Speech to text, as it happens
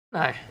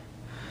Alright,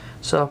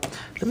 so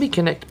let me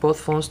connect both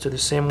phones to the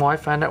same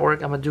Wi-Fi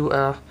network. I'm gonna do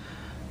a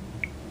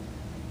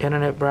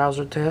internet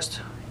browser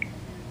test.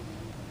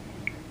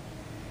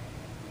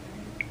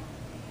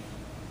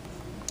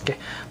 Okay,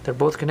 they're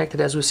both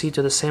connected as we see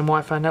to the same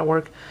Wi-Fi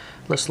network.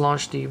 Let's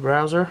launch the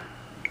browser.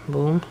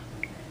 Boom.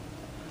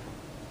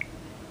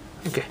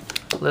 Okay,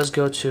 let's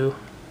go to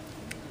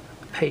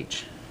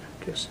page.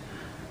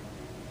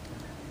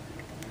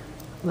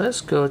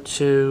 Let's go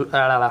to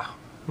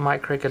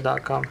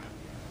mycricket.com.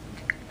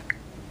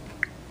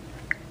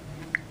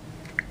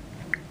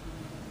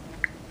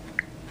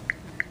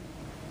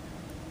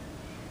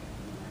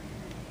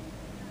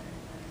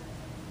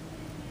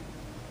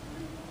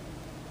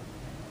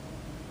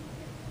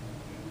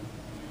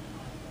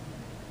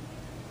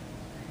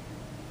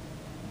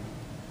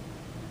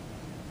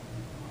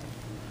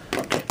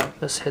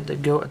 Let's hit the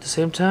go at the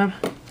same time.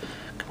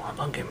 Come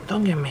on,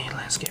 don't give me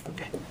landscape.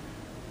 Okay.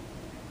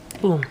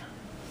 Boom.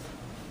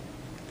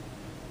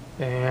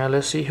 And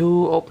let's see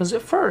who opens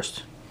it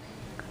first.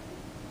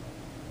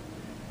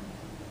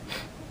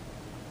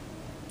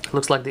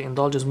 Looks like the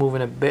Indulge is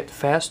moving a bit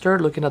faster.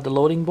 Looking at the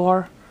loading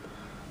bar,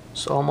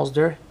 it's almost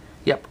there.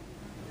 Yep,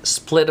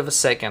 split of a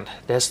second.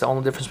 That's the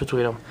only difference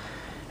between them.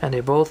 And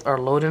they both are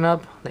loading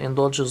up. The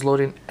Indulge is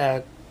loading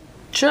at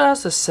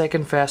just a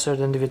second faster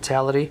than the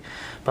Vitality,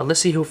 but let's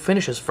see who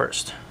finishes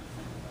first.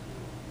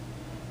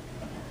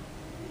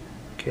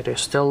 Okay, they're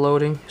still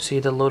loading. See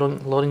the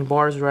loading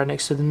bars right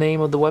next to the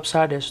name of the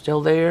website. They're still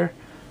there.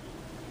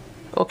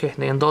 Okay,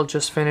 the Indulge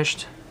just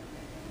finished.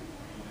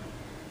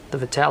 The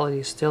Vitality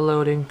is still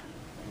loading.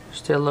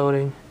 Still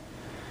loading.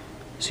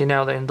 See,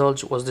 now the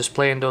Indulge was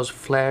displaying those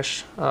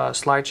flash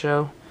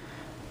slideshow.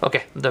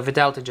 Okay, the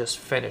Vitality just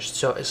finished,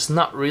 so it's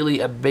not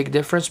really a big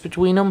difference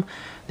between them.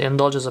 The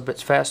Indulge is a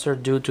bit faster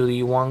due to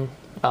the 1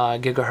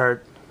 gigahertz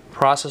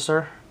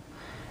processor.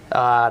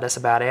 That's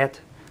about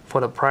it.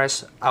 For the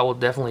price, I will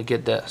definitely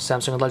get the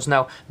Samsung Indulge.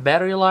 Now,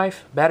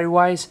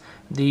 battery-wise,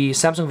 the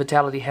Samsung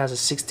Vitality has a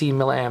 16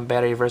 milliamp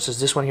battery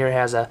versus this one here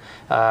has a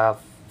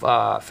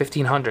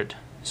 1500.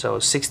 So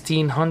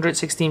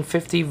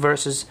 1650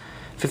 versus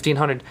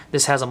 1500.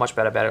 This has a much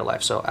better battery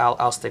life, so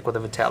I'll stick with the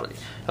Vitality.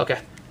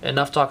 Okay.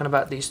 Enough talking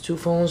about these two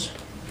phones.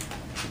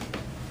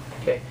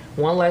 Okay,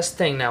 one last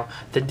thing now.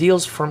 The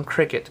deals from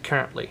Cricket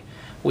currently.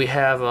 We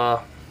have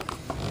a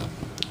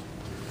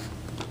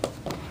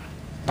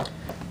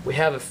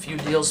few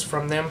deals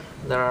from them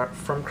that are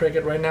from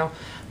Cricket right now.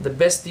 The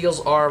best deals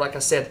are, like I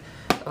said,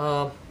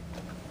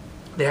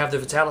 they have the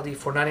Vitality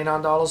for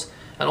 $99,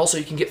 and also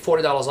you can get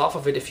 $40 off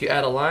of it if you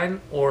add a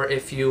line or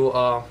if you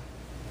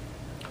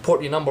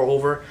port your number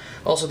over.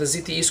 Also the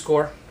ZTE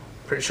score.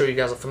 Pretty sure you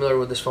guys are familiar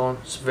with this phone.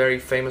 It's a very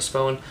famous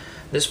phone.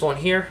 This phone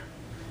here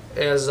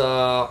is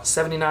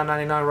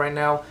 $79.99 right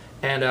now,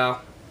 and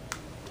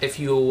if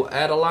you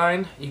add a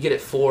line, you get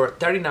it for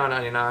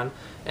 $39.99,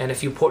 and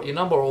if you port your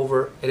number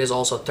over, it is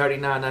also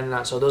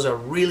 $39.99. So those are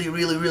really,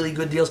 really, really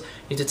good deals.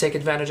 You need to take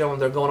advantage of them.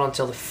 They're going on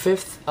until the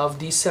 5th of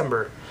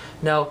December.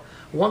 Now,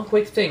 one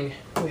quick thing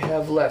we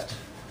have left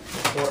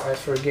before I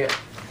forget.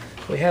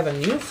 We have a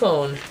new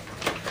phone.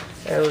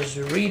 I was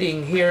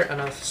reading here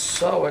and I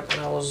saw it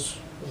and I was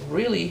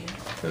really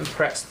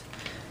impressed.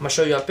 I'm gonna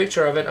show you a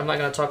picture of it. I'm not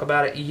gonna talk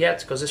about it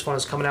yet because this phone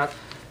is coming out.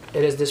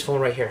 It is this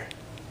phone right here.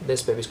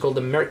 This baby. It's called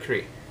the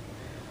Mercury.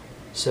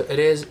 So it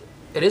is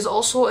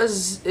also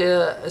it's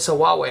a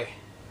Huawei.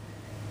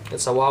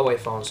 It's a Huawei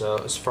phone, so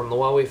it's from the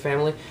Huawei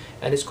family,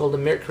 and it's called the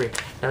Mercury.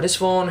 Now this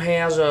phone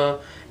has a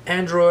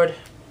Android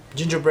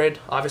Gingerbread.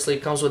 Obviously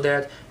it comes with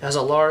that. It has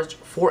a large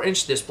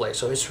 4-inch display,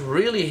 so it's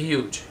really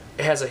huge.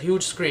 It has a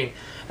huge screen,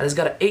 and it's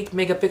got an 8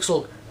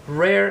 megapixel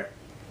rear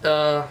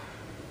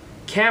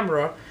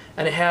camera,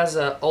 and it has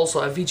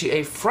also a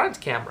VGA front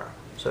camera.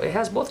 So it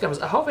has both cameras.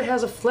 I hope it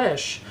has a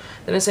flash.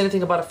 They didn't say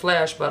anything about a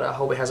flash, but I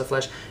hope it has a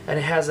flash. And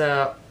it has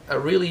a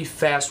really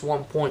fast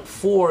 1.4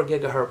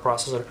 gigahertz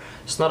processor.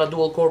 It's not a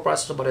dual core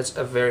processor, but it's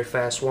a very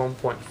fast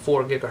 1.4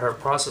 gigahertz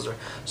processor.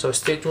 So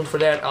stay tuned for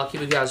that. I'll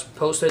keep you guys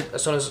posted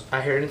as soon as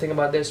I hear anything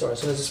about this, or as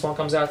soon as this phone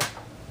comes out.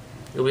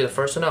 You'll be the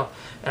first to know.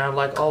 And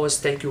like always,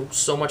 thank you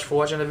so much for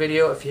watching the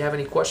video. If you have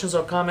any questions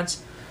or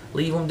comments,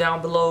 leave them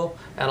down below,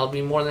 and I'll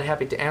be more than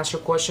happy to answer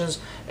questions.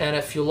 And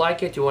if you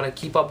like it, you want to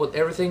keep up with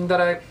everything that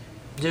I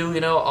do,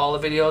 you know, all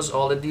the videos,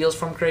 all the deals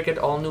from Cricket,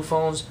 all new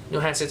phones, new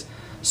handsets,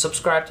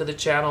 subscribe to the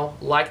channel,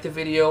 like the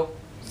video,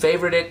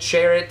 favorite it,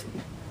 share it.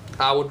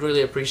 I would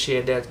really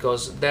appreciate that,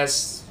 because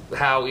that's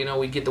how, you know,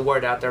 we get the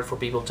word out there for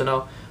people to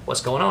know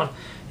what's going on.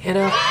 And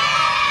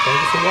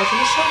thank you for watching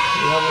the show.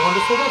 You have a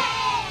wonderful day.